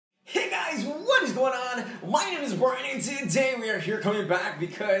guys, what is going on? My name is Brian and today we are here coming back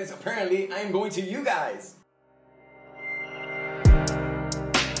because apparently I am going to you guys.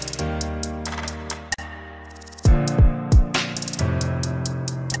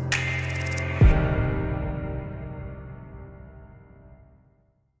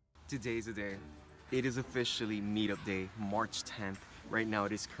 Today's the day. It is officially meetup day, March 10th. Right now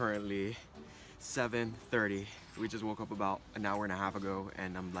it is currently 7:30. We just woke up about an hour and a half ago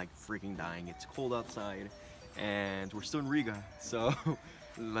and I'm like freaking dying. It's cold outside and we're still in Riga. So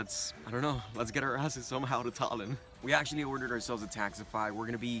let's get our asses somehow to Tallinn. We actually ordered ourselves a Taxify. We're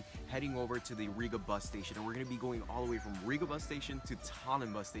gonna be heading over to the Riga bus station and we're gonna be going all the way from Riga bus station to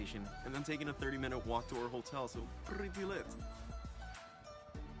Tallinn bus station and then taking a 30-minute walk to our hotel. So pretty lit.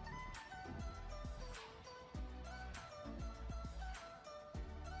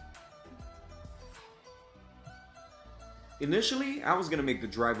 Initially, I was gonna make the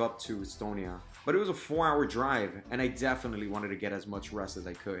drive up to Estonia, but it was a 4-hour drive, and I definitely wanted to get as much rest as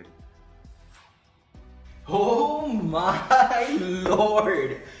I could. Oh my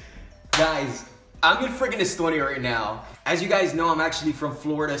lord! Guys, I'm in freaking Estonia right now. As you guys know, I'm actually from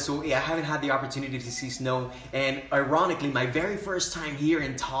Florida, so yeah, I haven't had the opportunity to see snow. And ironically, my very first time here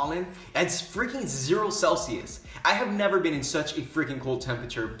in Tallinn, it's freaking 0 Celsius. I have never been in such a freaking cold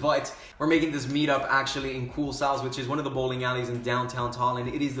temperature, but we're making this meetup actually in Cool Sal's, which is one of the bowling alleys in downtown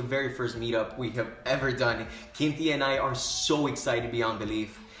Tallinn. It is the very first meetup we have ever done. Kintija and I are so excited beyond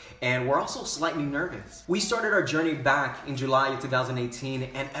belief. And we're also slightly nervous. We started our journey back in July of 2018,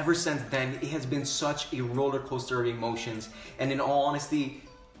 and ever since then, it has been such a roller coaster of emotions. And in all honesty,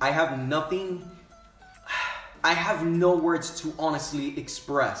 I have no words to honestly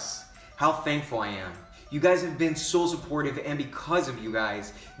express how thankful I am. You guys have been so supportive, and because of you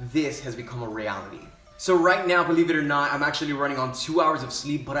guys, this has become a reality. So right now, believe it or not, I'm actually running on 2 hours of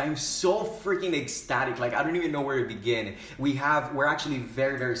sleep, but I'm so freaking ecstatic. Like, I don't even know where to begin. We're actually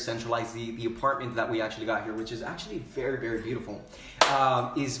very, very centralized. The apartment that we actually got here, which is actually very, very beautiful,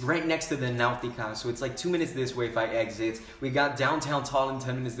 is right next to the Nautica. So it's like 2 minutes this way if I exit. We got downtown Tallinn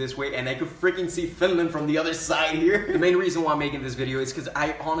 10 minutes this way, and I could freaking see Finland from the other side here. The main reason why I'm making this video is because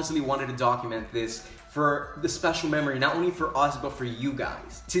I honestly wanted to document this for the special memory, not only for us, but for you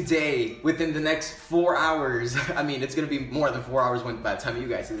guys. Today, within the next 4 hours, I mean, it's gonna be more than 4 hours by the time you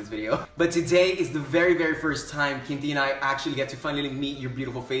guys see this video, but today is the very, very first time Kintija and I actually get to finally meet your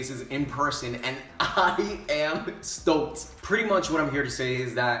beautiful faces in person, and I am stoked. Pretty much what I'm here to say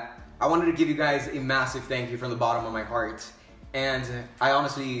is that I wanted to give you guys a massive thank you from the bottom of my heart, and I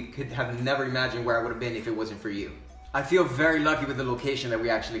honestly could have never imagined where I would have been if it wasn't for you. I feel very lucky with the location that we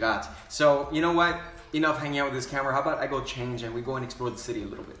actually got. So, you know what? Enough hanging out with this camera. How about I go change and we go and explore the city a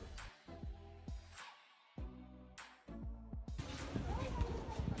little bit.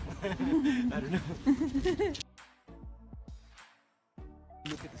 I don't know.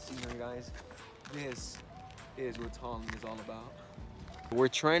 Look at the scenery, guys. This is what Tallinn is all about. What we're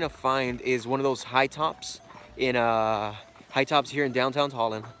trying to find is one of those high tops here in downtown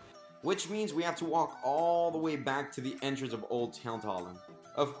Tallinn. Which means we have to walk all the way back to the entrance of Old Town Tallinn.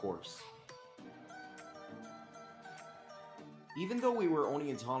 Of course. Even though we were only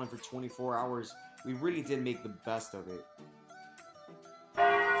in Tallinn for 24 hours, we really did make the best of it.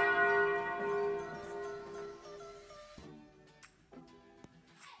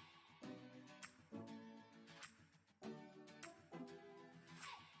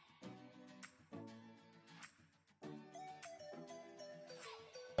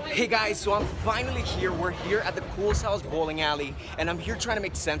 Hey guys, so I'm finally here. We're here at the Cool Sal's bowling alley, and I'm here trying to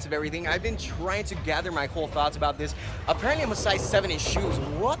make sense of everything. I've been trying to gather my whole thoughts about this. Apparently I'm a size 7 in shoes.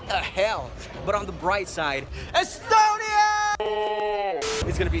 What the hell? But on the bright side, Estonia!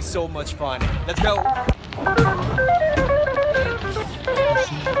 It's gonna be so much fun. Let's go.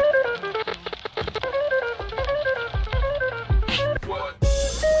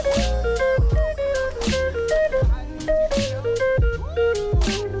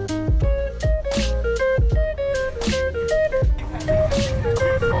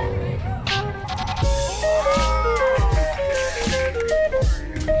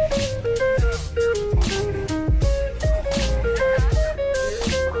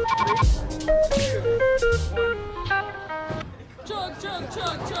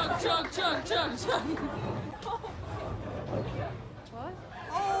 Chug. What?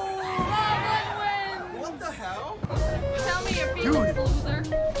 Oh, that one wins! What the hell? Tell me you're feeling loser.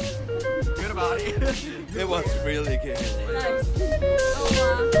 Good about it. It was really good. Nice. Oh,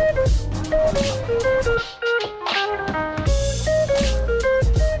 wow.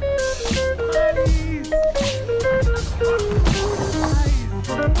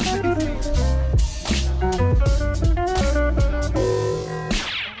 Nice.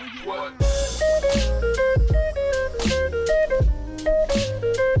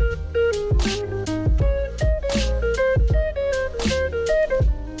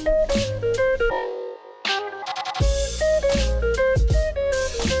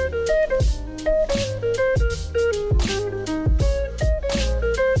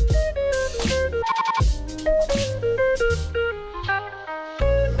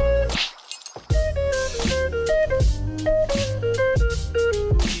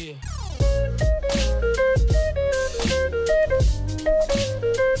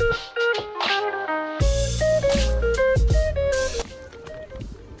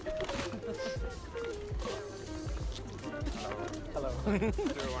 Do you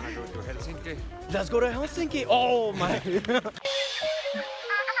want to go to Helsinki? Let's go to Helsinki. Oh my.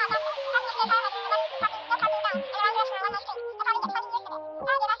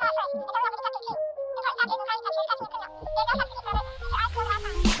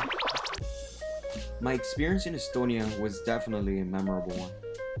 My experience in Estonia was definitely a memorable one.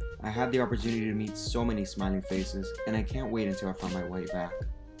 I had the opportunity to meet so many smiling faces, and I can't wait until I find my way back.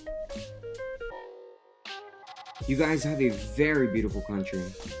 You guys have a very beautiful country.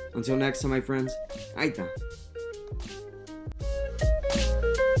 Until next time, my friends, Aita!